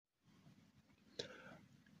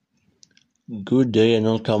Good day and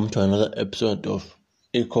welcome to another episode of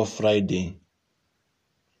Eco Friday.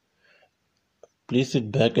 Please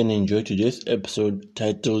sit back and enjoy today's episode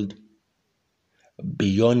titled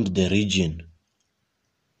Beyond the Region.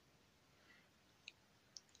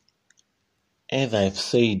 As I've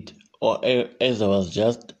said, or as I was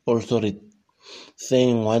just also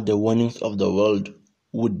saying what the warnings of the world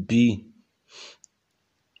would be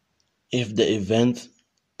if the events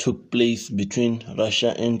took place between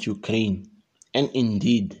Russia and Ukraine. And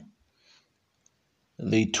indeed,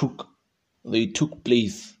 they took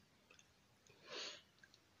place.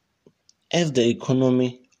 As the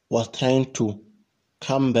economy was trying to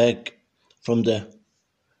come back from the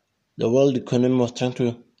world economy was trying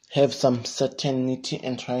to have some certainty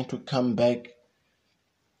and trying to come back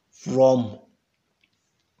from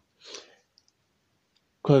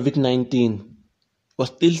COVID-19. But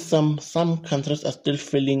still some countries are still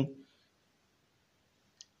feeling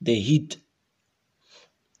the heat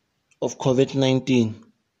of COVID-19.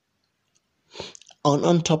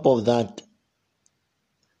 On top of that,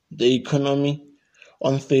 the economy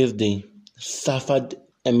on Thursday suffered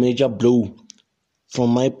a major blow from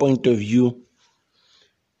my point of view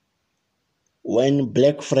when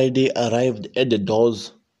Black Friday arrived at the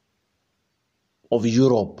doors of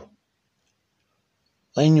Europe.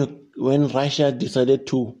 When Russia decided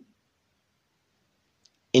to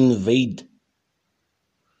invade,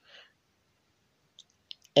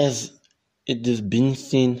 as it is being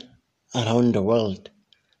seen around the world.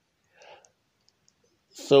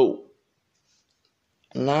 So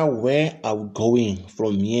now where are we going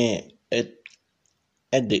from here at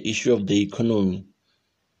the issue of the economy?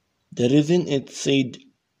 The reason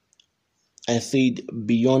I said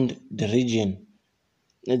beyond the region,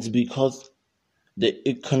 it's because the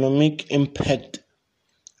economic impact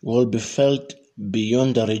will be felt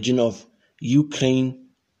beyond the region of Ukraine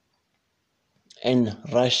and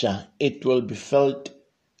Russia. It will be felt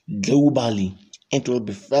globally. It will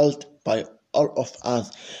be felt by all of us.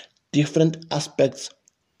 Different aspects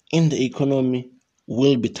in the economy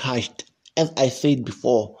will be touched. As I said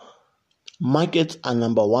before, markets are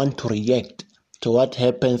number one to react to what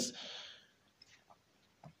happens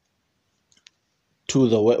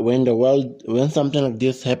when something like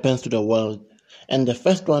this happens to the world. And the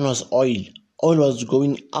first one was oil. Oil was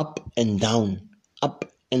going up and down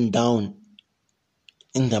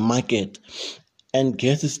in the market. And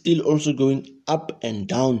gas is still also going up and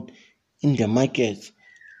down in the markets.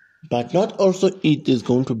 But not also it is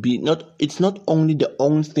going to be, it's not only the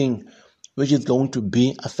only thing which is going to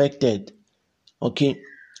be affected. Okay,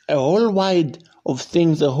 a whole wide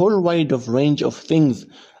of range of things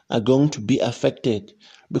are going to be affected,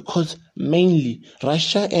 because mainly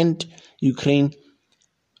Russia and Ukraine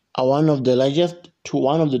are one of the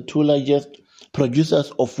two largest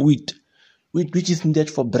producers of wheat which is needed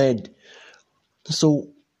for bread.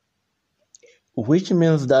 So, which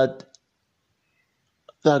means that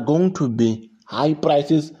there are going to be high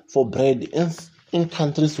prices for bread in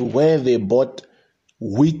countries where they bought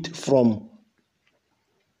wheat from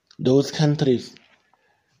those countries.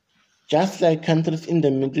 Just like countries in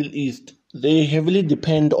the Middle East, they heavily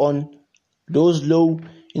depend on those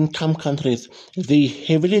low-income countries. They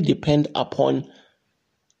heavily depend upon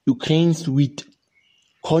Ukraine's wheat,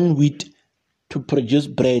 corn wheat, to produce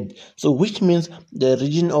bread. So, which means the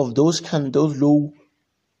region of those low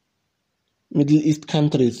Middle East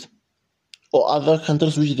countries or other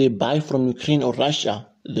countries which they buy from Ukraine or Russia,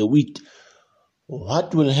 the wheat,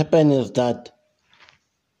 what will happen is that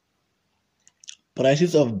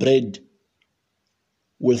prices of bread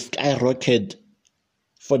will skyrocket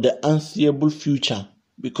for the unseeable future,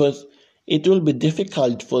 because it will be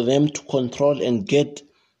difficult for them to control and get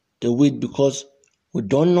the wheat, because we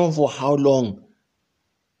don't know for how long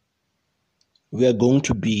we are going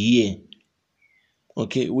to be here.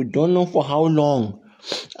 Okay, we don't know for how long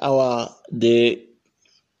the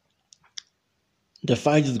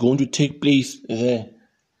fight is going to take place there,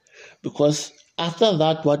 because after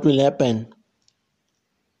that, what will happen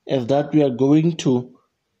is that we are going to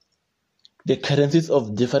the currencies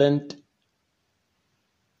of different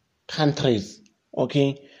countries.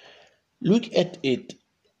 Okay, look at it.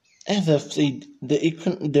 As I've said,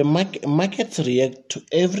 the markets react to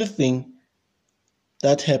everything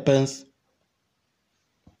that happens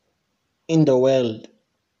in the world.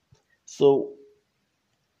 So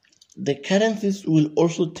the currencies will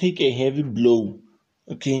also take a heavy blow.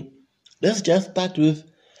 Okay, let's just start with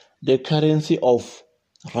the currency of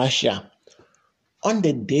Russia. On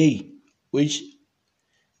the day which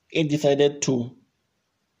it decided to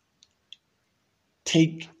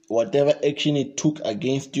take whatever action it took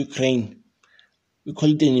against Ukraine, We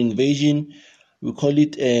call it an invasion. We call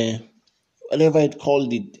it whatever it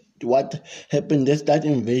called it. What happened? There's that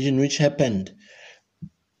invasion which happened.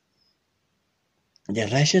 The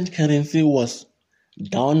Russian currency was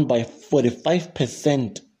down by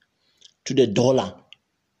 45% to the dollar.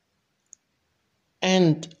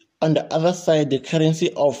 And on the other side, the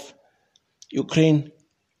currency of Ukraine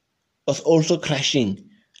was also crashing.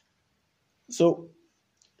 So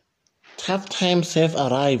tough times have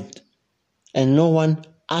arrived, and no one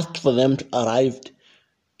asked for them to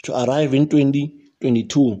arrive in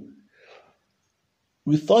 2022.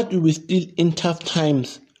 We thought we were still in tough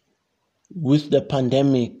times with the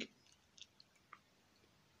pandemic.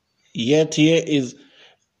 Yet here is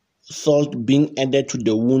salt being added to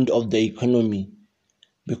the wound of the economy,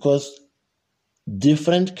 because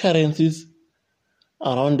different currencies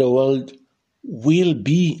around the world will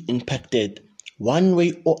be impacted one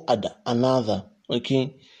way or another.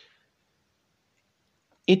 Okay,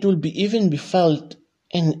 it will even be felt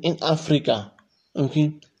in Africa.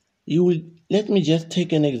 Okay, let me just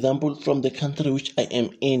take an example from the country which I am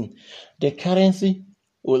in. The currency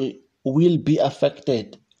will be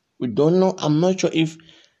affected. We don't know. I'm not sure if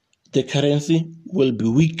the currency will be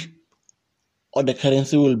weak or the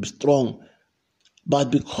currency will be strong.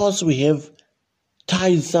 But because we have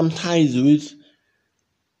some ties with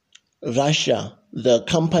Russia, the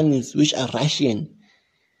companies which are Russian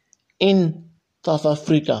in South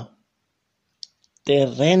Africa,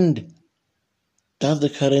 the rand, that's the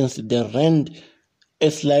currency, the rand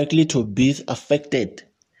is likely to be affected.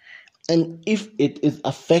 And if it is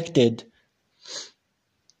affected,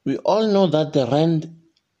 we all know that the rand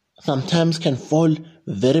sometimes can fall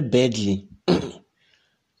very badly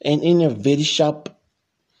and in a very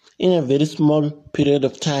small period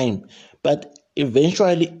of time. But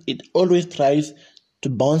eventually it always tries to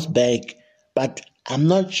bounce back. But I'm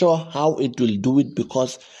not sure how it will do it,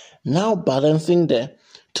 because now balancing the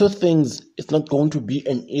two things is not going to be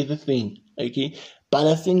an easy thing. Okay,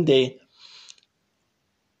 balancing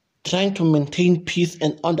trying to maintain peace,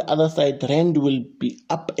 and on the other side, rand will be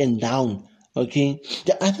up and down. Okay,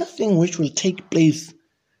 the other thing which will take place,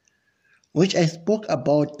 which I spoke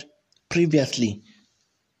about previously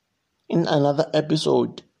in another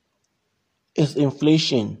episode, is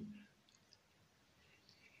inflation.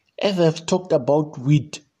 As I've talked about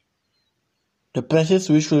wheat, the prices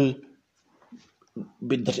which will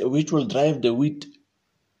drive the wheat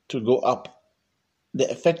to go up, the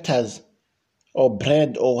effectors or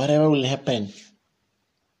bread or whatever will happen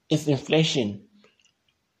is inflation.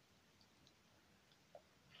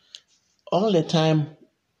 All the time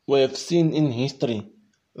we have seen in history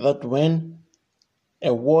that when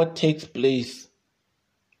a war takes place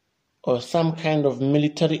or some kind of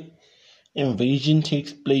military invasion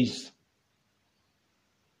takes place,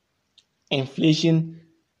 inflation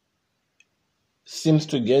seems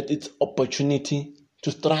to get its opportunity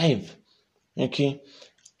to thrive. Okay,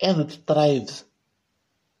 as it thrives,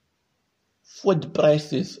 food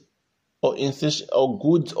prices or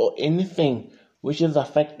goods or anything which is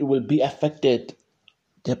will be affected.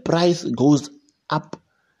 The price goes up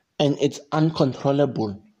and it's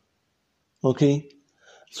uncontrollable. Okay,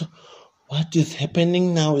 so what is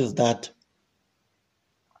happening now is that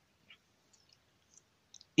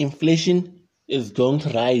inflation is going to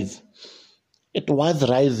rise. It was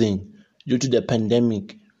rising due to the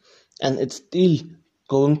pandemic, and it's still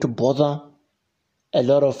going to bother a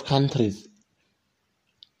lot of countries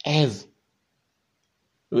as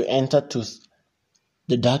we enter to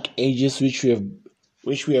the dark ages which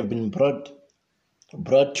we have been brought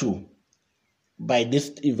to by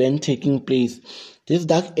this event taking place. This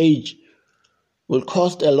dark age will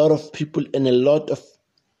cost a lot of people and a lot of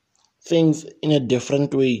things in a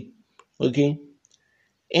different way. Okay,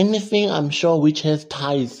 anything I'm sure which has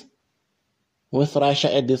ties with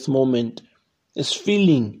Russia at this moment is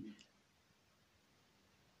feeling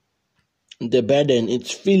the burden.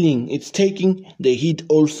 It's taking the heat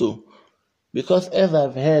also, because as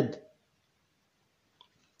I've heard,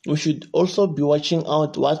 we should also be watching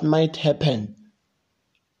out what might happen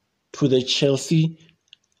to the Chelsea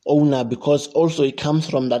owner, because also it comes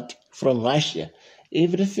from Russia.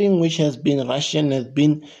 Everything which has been Russian has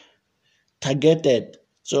been targeted.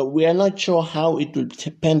 So we are not sure how it will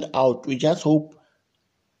pan out. We just hope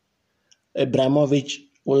Abramovich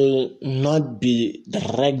will not be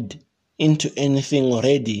dragged into anything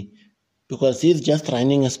already, because he's just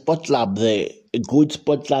running a sport club there, a good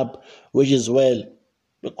sport club, which is well.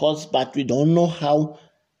 But we don't know how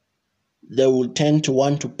they will tend to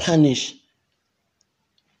want to punish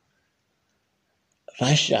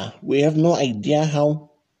Russia. We have no idea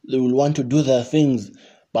how they will want to do their things.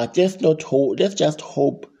 But let's just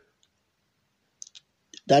hope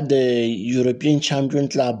that the European Champion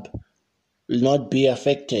Club will not be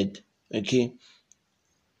affected, okay?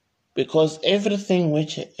 Because everything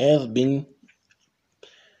which has been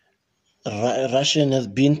Russian has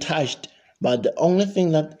been touched, but the only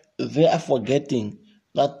thing that they are forgetting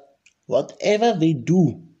that whatever they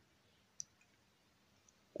do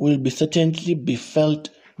will be certainly be felt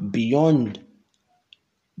beyond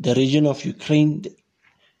the region of Ukraine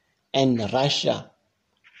and Russia,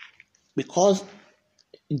 because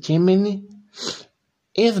Germany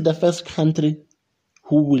is the first country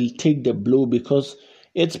who will take the blow, because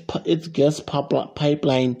its gas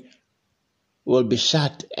pipeline will be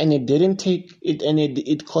shut, and it didn't take it, and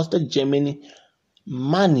it costed Germany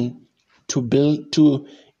money to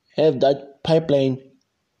have that pipeline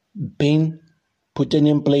being put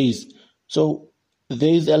in place. So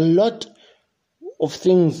there is a lot of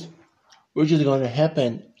things which is going to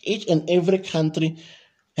happen. Each and every country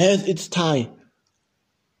has its tie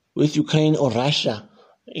with Ukraine or Russia,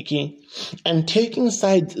 okay? And taking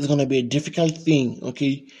sides is going to be a difficult thing,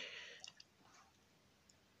 okay?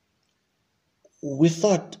 We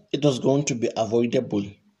thought it was going to be avoidable.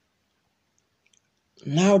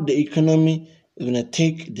 Now the economy is going to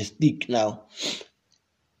take the stick now.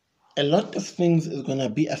 A lot of things is going to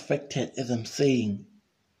be affected, as I'm saying,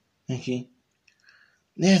 okay?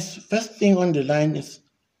 Yes, first thing on the line is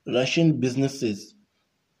Russian businesses,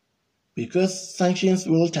 because sanctions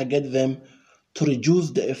will target them to reduce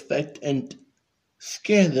the effect and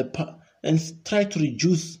scare and try to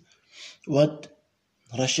reduce what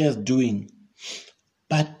Russia is doing.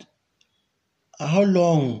 But how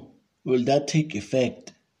long will that take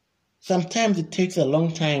effect? Sometimes it takes a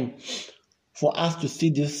long time for us to see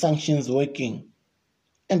these sanctions working.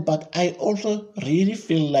 But I also really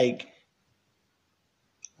feel like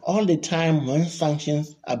all the time when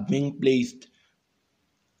sanctions are being placed,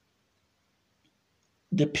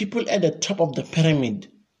 the people at the top of the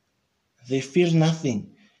pyramid, they feel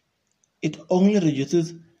nothing. It only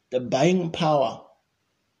reduces the buying power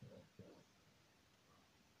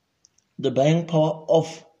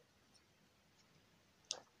of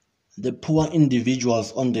the poor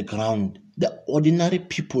individuals on the ground. The ordinary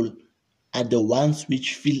people are the ones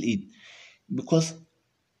which feel it. Because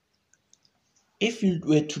if you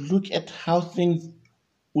were to look at how things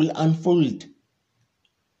will unfold,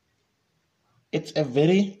 it's a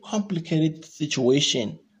very complicated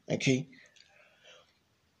situation, okay?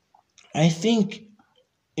 I think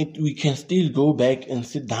we can still go back and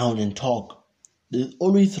sit down and talk. There's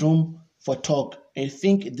always room for talk. I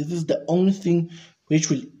think this is the only thing which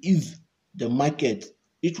will ease the market.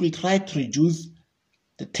 It will try to reduce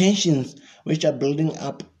the tensions which are building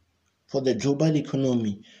up for the global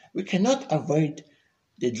economy. We cannot avoid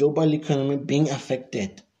the global economy being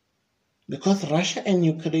affected, because Russia and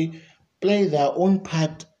Ukraine play their own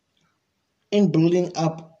part in building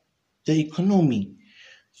up the economy.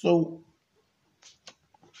 So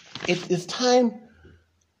it is time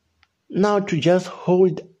now to just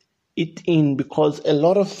hold it in, because a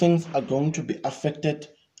lot of things are going to be affected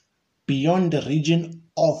beyond the region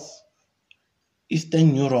of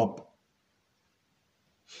Eastern Europe,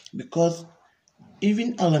 because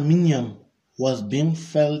even aluminium was being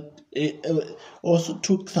felt, also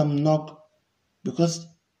took some knock, because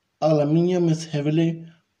aluminium is heavily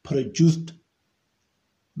produced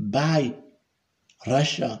by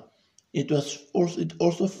Russia. It was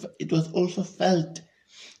also felt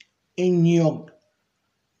in New York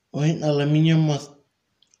when aluminium was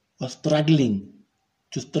struggling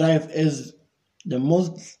to thrive, as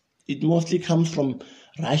it mostly comes from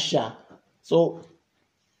Russia. So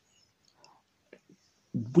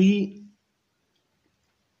we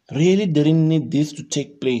really didn't need this to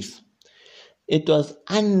take place. It was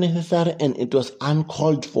unnecessary and it was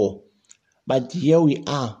uncalled for. But here we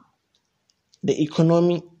are. The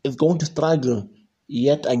economy is going to struggle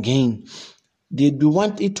yet again. Did we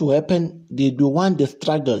want it to happen? Did we want the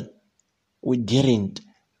struggle? We didn't.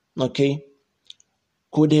 Okay?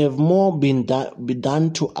 Could have more be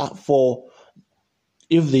done for,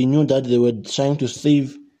 if they knew that they were trying to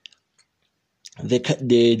save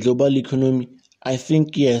the global economy? I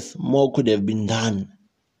think yes, more could have been done.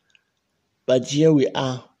 But here we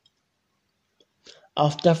are,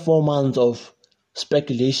 after 4 months of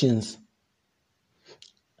speculations,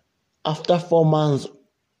 after 4 months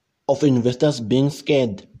of investors being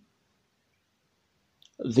scared,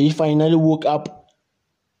 they finally woke up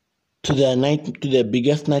to the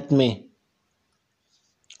biggest nightmare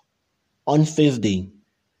on Thursday,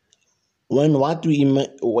 when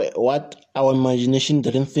what our imagination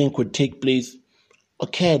didn't think would take place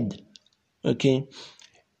occurred. Okay,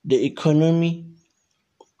 the economy,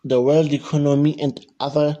 the world economy, and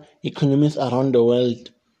other economies around the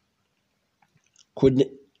world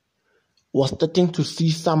was starting to see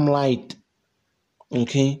some light,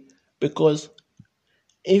 okay? Because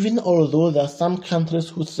even although there are some countries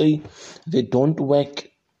who say they don't work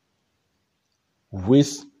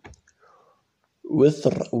with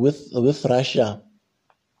Russia,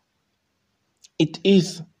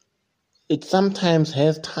 it sometimes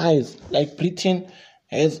has ties. Like Britain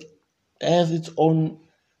has its own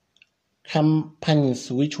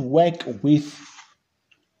companies which work with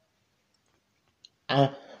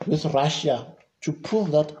Russia to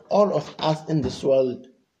prove that all of us in this world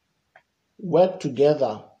work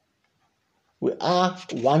together. We are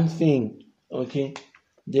one thing, okay?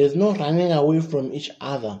 There's no running away from each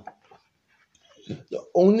other. The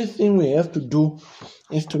only thing we have to do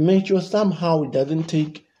is to make sure somehow it doesn't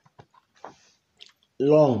take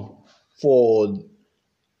long for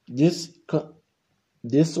this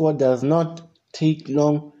war does not take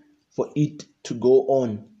long for it to go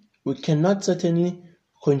on. We cannot certainly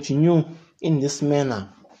continue in this manner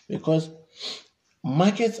because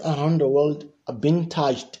markets around the world are being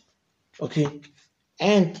touched, okay,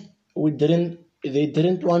 and they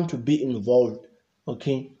didn't want to be involved,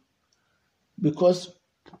 okay, because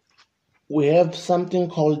we have something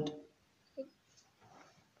called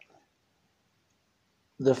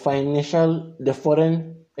the foreign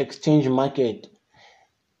exchange market,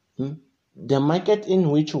 the market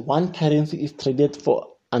in which one currency is traded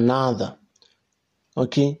for another,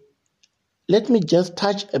 okay. Let me just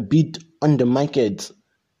touch a bit on the markets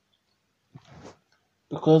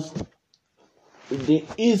because there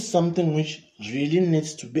is something which really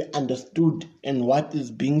needs to be understood and what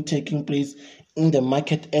is being taking place in the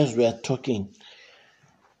market as we are talking.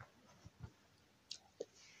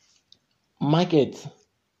 Markets.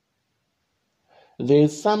 There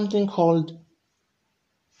is something called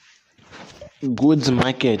goods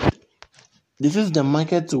market. This is the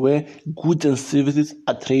market where goods and services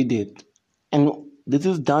are traded, and this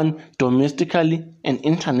is done domestically and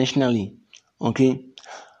internationally, okay.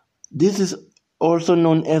 This is also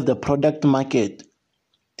known as the product market.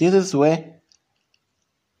 This is where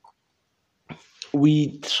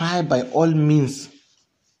we try by all means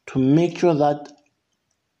to make sure that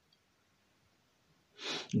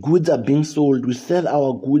goods are being sold. We sell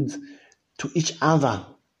our goods to each other,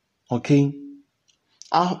 okay?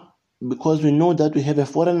 Because we know that we have a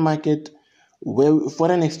foreign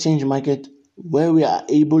exchange market where we are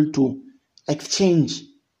able to exchange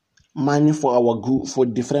money for our goods for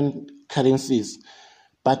different currencies.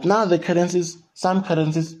 But now some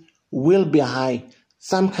currencies will be high,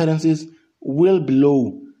 some currencies will be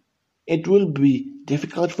low. It will be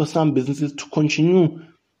difficult for some businesses to continue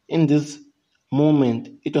in this moment.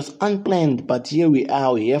 It was unplanned, but here we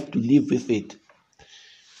are. We have to live with it.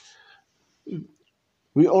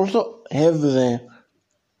 We also have the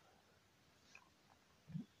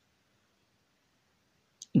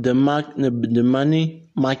money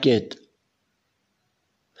market.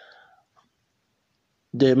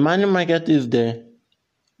 The money market is the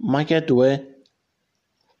market where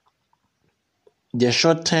the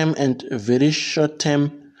short-term and very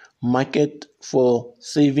short-term market for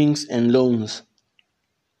savings and loans.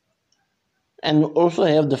 And we also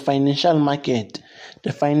have the financial market.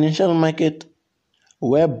 The financial market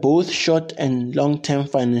where both short and long-term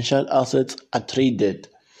financial assets are traded.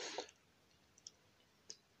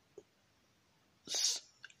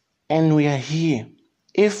 And we are here.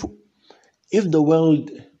 If the world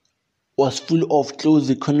was full of closed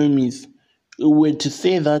economies, we were to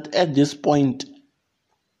say that at this point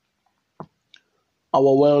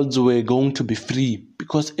our worlds were going to be free,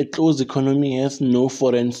 because a closed economy has no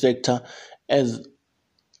foreign sector as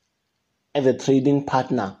a trading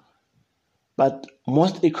partner. But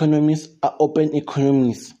most economies are open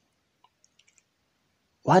economies.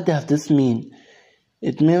 What does this mean?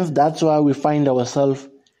 It means that's why we find ourselves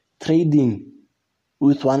trading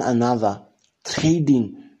with one another,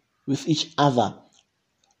 trading with each other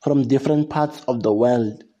from different parts of the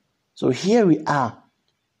world. So here we are.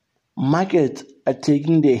 Markets are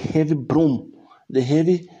taking the heavy broom, the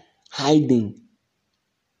heavy hiding.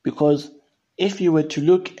 Because if you were to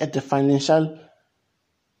look at the financial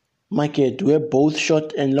market where both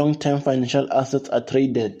short and long-term financial assets are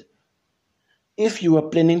traded, if you were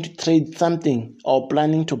planning to trade something or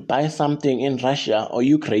planning to buy something in Russia or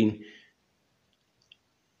Ukraine,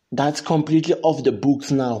 that's completely off the books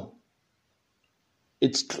now.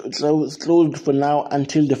 It's closed for now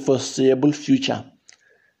until the foreseeable future.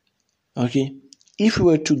 Okay. If we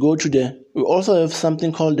were to go to we also have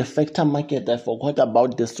something called the factor market. I forgot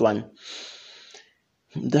about this one.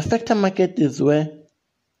 The factor market is where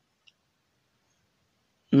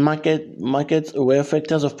markets where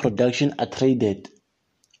factors of production are traded.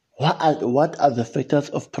 What are the factors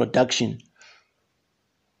of production?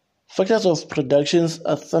 Factors of productions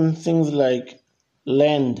are some things like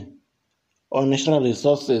land or natural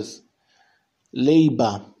resources,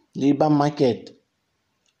 labor market,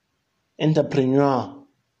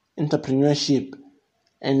 entrepreneurship,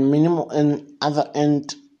 and minimum and other,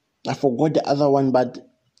 and I forgot the other one, but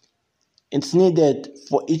it's needed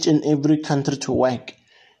for each and every country to work.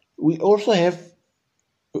 We also have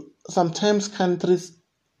sometimes citizens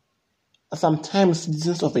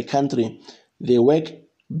of a country, they work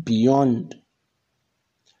beyond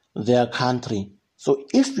their country. So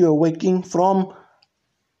if you're working from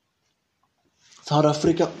South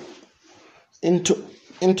Africa into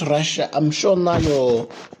Russia, I'm sure now your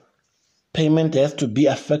payment has to be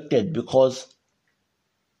affected, because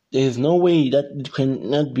there is no way that it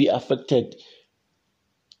cannot be affected.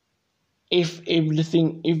 If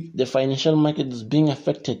the financial market is being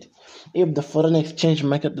affected, if the foreign exchange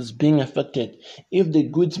market is being affected, if the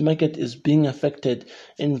goods market is being affected,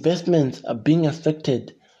 investments are being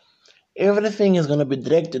affected, everything is going to be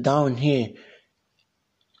dragged down here,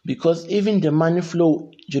 because even the money flow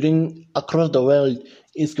across the world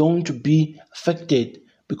is going to be affected,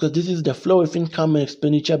 because this is the flow of income and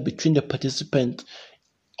expenditure between the participants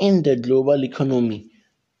in the global economy.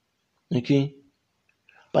 Okay,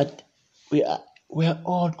 but we are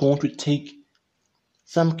all going to take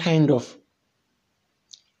some kind of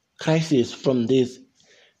crisis from this,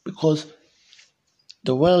 because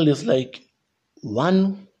the world is like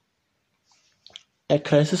a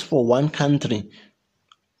crisis for one country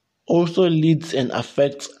also leads and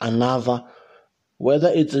affects another, whether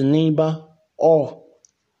it's a neighbor or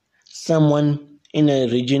someone in a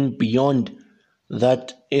region beyond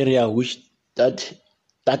that area which that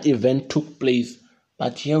event took place.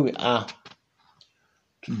 But here we are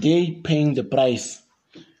today paying the price.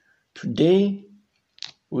 Today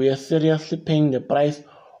we are seriously paying the price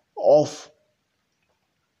of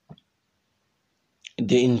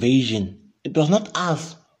the invasion. It was not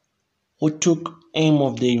us who took aim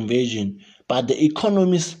of the invasion, but the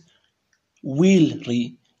economies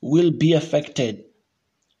will be affected.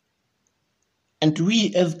 And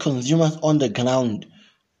we as consumers on the ground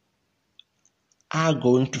are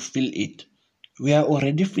going to feel it. We are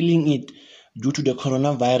already feeling it due to the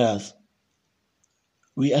coronavirus.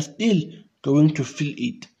 We are still going to feel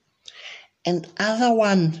it. And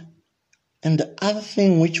the other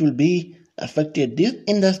thing which will be affected, this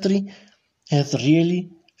industry has really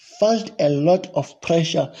felt a lot of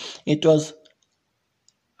pressure. It was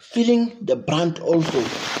feeling the brunt also.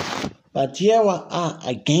 But here we are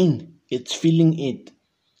again, it's feeling it.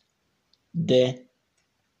 The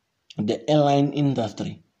airline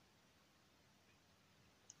industry.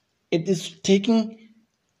 It is taking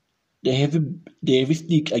the heavy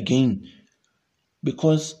stick again,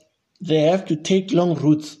 because they have to take long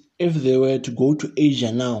routes if they were to go to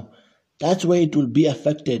Asia now. That's where it will be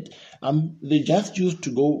affected. They just used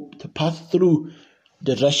to pass through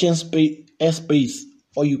the Russian airspace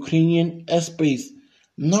or Ukrainian airspace.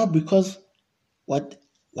 Now, because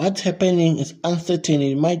what's happening is uncertain,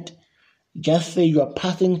 it might just say you are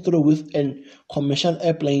passing through with a commercial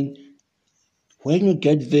airplane. When you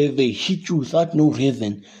get there, they hit you without no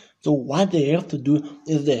reason. So what they have to do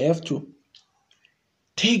is they have to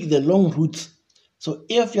take the long routes. So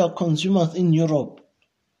if you are consumers in Europe,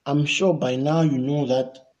 I'm sure by now you know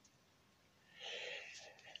that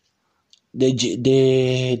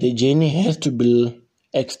the journey has to be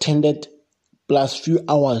extended plus few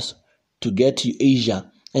hours to get to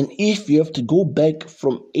Asia. And if you have to go back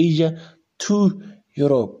from Asia to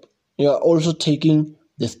Europe, you are also taking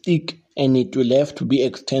the stick, and it will have to be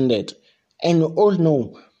extended. And we all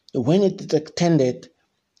know when it is extended,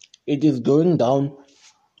 it is going down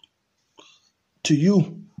to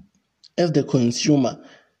you as the consumer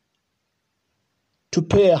to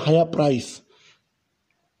pay a higher price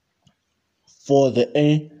for the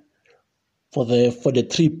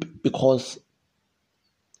trip, because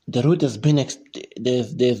the route has been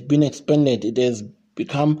there's been expanded. It has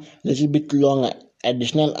become a little bit longer.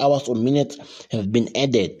 Additional hours or minutes have been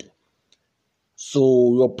added.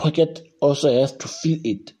 So your pocket also has to feel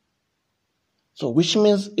it. So which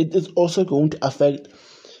means it is also going to affect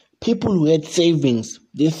people who had savings,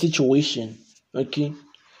 this situation. Okay?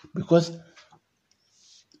 Because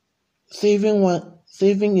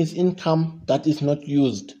saving is income that is not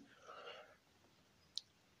used.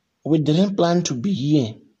 We didn't plan to be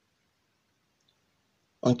here.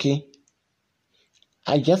 Okay?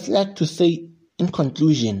 I just like to say in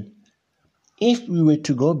conclusion, if we were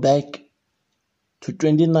to go back to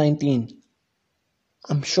 2019,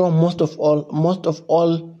 I'm sure most of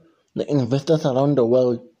all the investors around the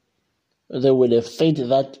world, they would have said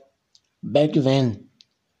that back then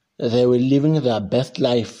they were living their best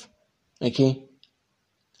life. Okay?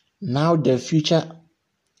 Now the future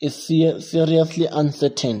is seriously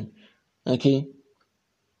uncertain. Okay?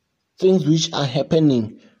 Things which are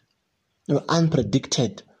happening are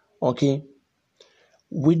unpredicted. Okay?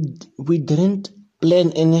 We didn't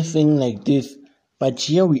plan anything like this, but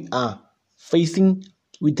here we are facing.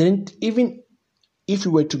 We didn't even, if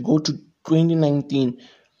you were to go to 2019,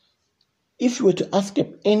 if you were to ask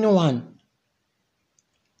anyone,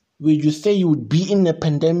 would you say you would be in a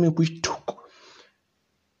pandemic which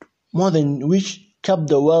kept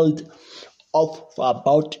the world off for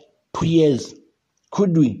about 2 years?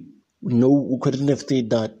 Could we? No, we couldn't have said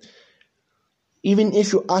that. Even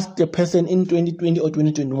if you asked the person in 2020 or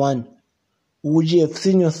 2021, would you have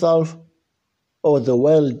seen yourself or the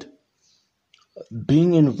world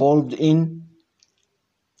being involved in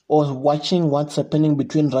or watching what's happening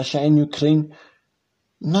between Russia and Ukraine?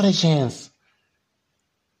 Not a chance.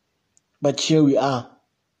 But here we are.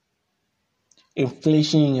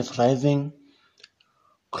 Inflation is rising.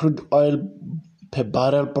 Crude oil per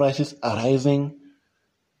barrel prices are rising.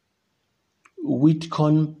 Wheat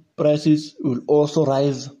corn prices will also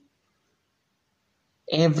rise.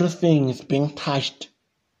 Everything is being touched.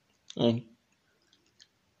 And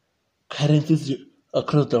currencies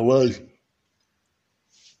across the world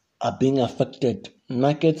are being affected.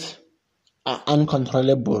 Markets are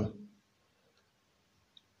uncontrollable.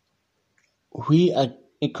 We are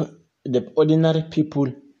the ordinary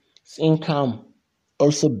people's income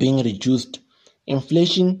also being reduced.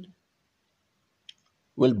 Inflation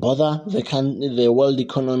will bother the world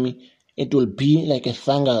economy. It will be like a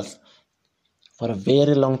fungus for a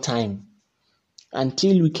very long time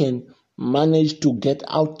until we can manage to get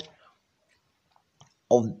out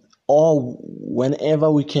of, or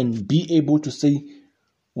whenever we can be able to say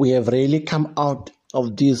we have really come out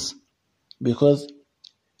of this, because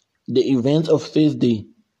the events of Thursday,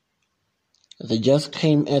 they just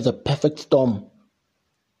came as a perfect storm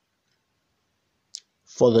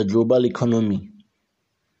for the global economy.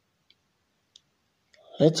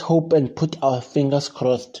 Let's hope and put our fingers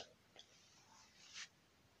crossed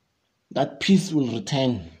that peace will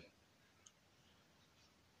return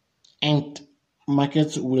and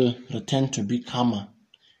markets will return to be calmer,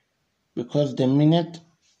 because the minute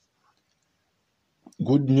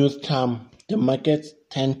good news come, the markets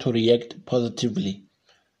tend to react positively.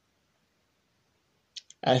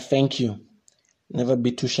 I thank you. Never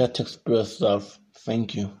be too shy to express yourself.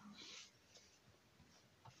 Thank you.